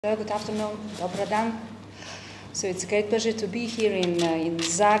Good afternoon, dobar dan. So it's a great pleasure to be here in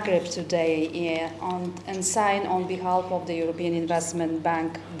Zagreb today and sign on behalf of the European Investment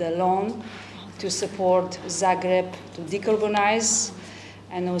Bank the loan to support Zagreb to decarbonize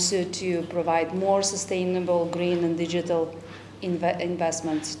and also to provide more sustainable green and digital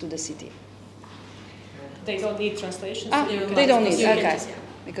investments to the city. They don't need translations? They don't need, okay.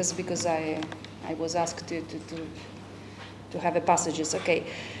 Because I was asked to have a passages, okay.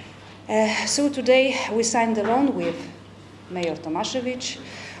 So today we signed the loan with Mayor Tomašević,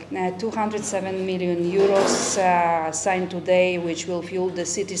 207 million euros signed today, which will fuel the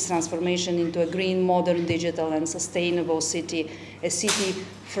city's transformation into a green, modern, digital and sustainable city, a city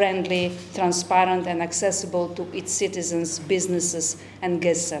friendly, transparent and accessible to its citizens, businesses and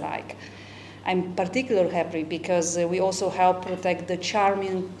guests alike. I'm particularly happy because we also help protect the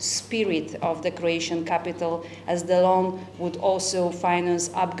charming spirit of the Croatian capital, as the loan would also finance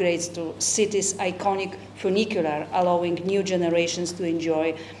upgrades to city's iconic funicular, allowing new generations to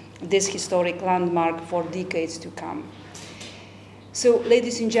enjoy this historic landmark for decades to come. So,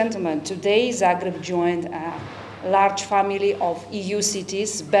 ladies and gentlemen, today Zagreb joined a large family of EU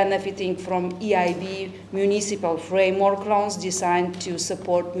cities benefiting from EIB municipal framework loans designed to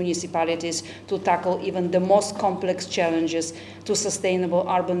support municipalities to tackle even the most complex challenges to sustainable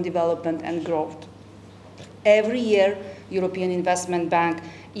urban development and growth. Every year, European Investment Bank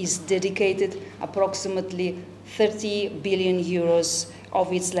is dedicated approximately 30 billion euros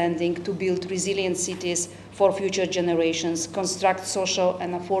of its lending to build resilient cities for future generations, construct social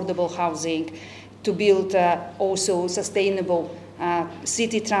and affordable housing, to build also sustainable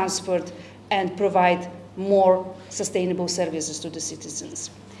city transport and provide more sustainable services to the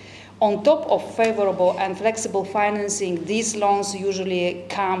citizens. On top of favorable and flexible financing, these loans usually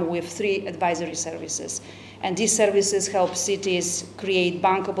come with 3 advisory services. And these services help cities create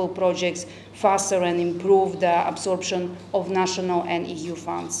bankable projects faster and improve the absorption of national and EU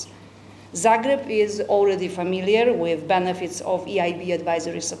funds. Zagreb is already familiar with benefits of EIB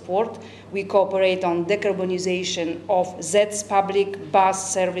advisory support. We cooperate on decarbonization of Z's public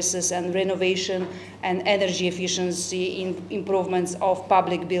bus services and renovation and energy efficiency improvements of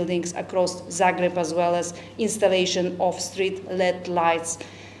public buildings across Zagreb, as well as installation of street LED lights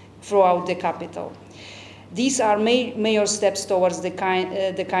throughout the capital. These are major steps towards the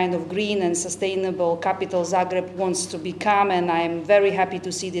kind of green and sustainable capital Zagreb wants to become, and I am very happy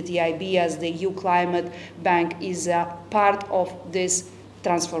to see that EIB, as the EU Climate Bank, is a part of this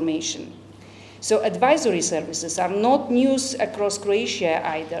transformation. So advisory services are not news across Croatia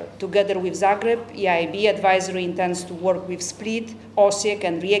either. Together with Zagreb, EIB advisory intends to work with Split, Osijek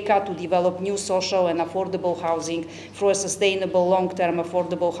and Rijeka to develop new social and affordable housing through a sustainable long-term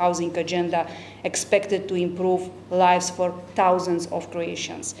affordable housing agenda expected to improve lives for thousands of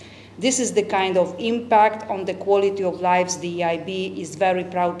Croatians. This is the kind of impact on the quality of lives the EIB is very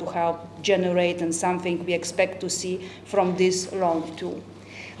proud to help generate, and something we expect to see from this loan too.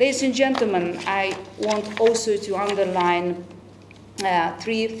 Ladies and gentlemen, I want also to underline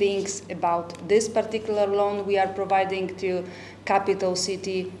 3 things about this particular loan we are providing to capital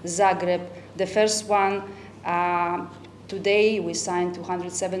city Zagreb. The first one, today we signed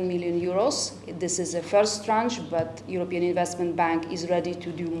 207 million euros. This is a first tranche, but European Investment Bank is ready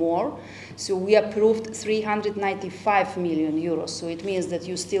to do more. So we approved 395 million euros. So it means that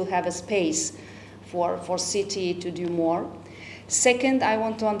you still have a space for city to do more. Second, I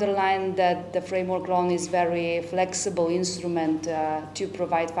want to underline that the framework loan is a very flexible instrument to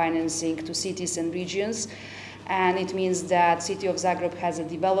provide financing to cities and regions. And it means that City of Zagreb has a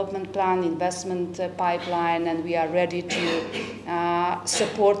development plan, investment pipeline, and we are ready to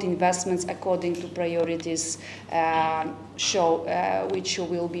support investments according to priorities which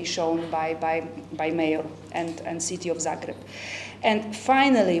will be shown by Mayor and City of Zagreb. And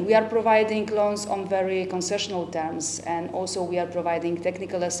finally, we are providing loans on very concessional terms, and also we are providing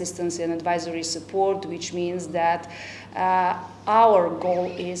technical assistance and advisory support, which means that our goal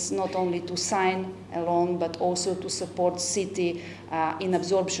is not only to sign a loan, but also to support city in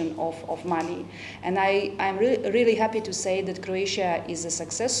absorption of money. And I'm really happy to say that Croatia is a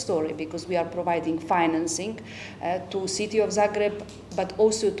success story, because we are providing financing to City of Zagreb, but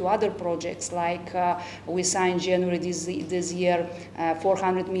also to other projects, like we signed January this year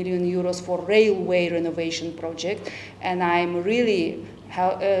 400 million euros for railway renovation project, and I'm really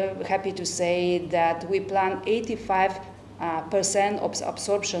happy to say that we plan 85% of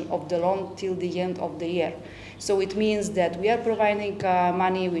absorption of the loan till the end of the year. So it means that we are providing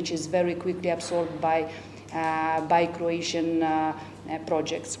money which is very quickly absorbed by Croatian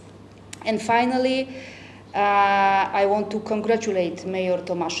projects. And finally, I want to congratulate Mayor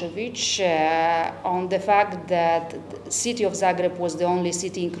Tomašević on the fact that the city of Zagreb was the only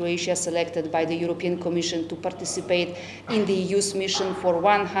city in Croatia selected by the European Commission to participate in the EU's mission for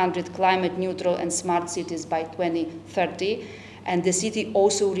 100 climate neutral and smart cities by 2030. And the city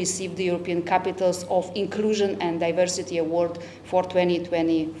also received the European Capitals of Inclusion and Diversity Award for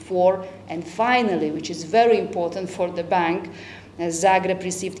 2024. And finally, which is very important for the bank, Zagreb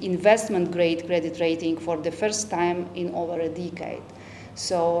received investment-grade credit rating for the first time in over a decade.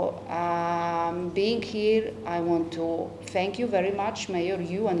 So, being here, I want to thank you very much, Mayor,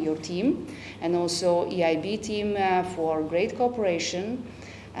 you and your team, and also EIB team for great cooperation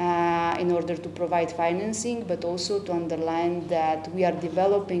in order to provide financing, but also to underline that we are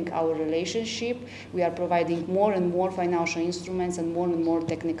developing our relationship. We are providing more and more financial instruments and more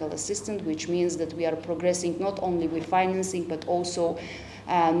technical assistance, which means that we are progressing not only with financing, but also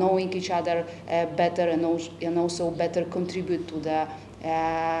knowing each other better and also better contribute to the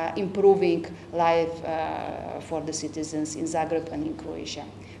improving life for the citizens in Zagreb and in Croatia.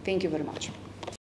 Thank you very much.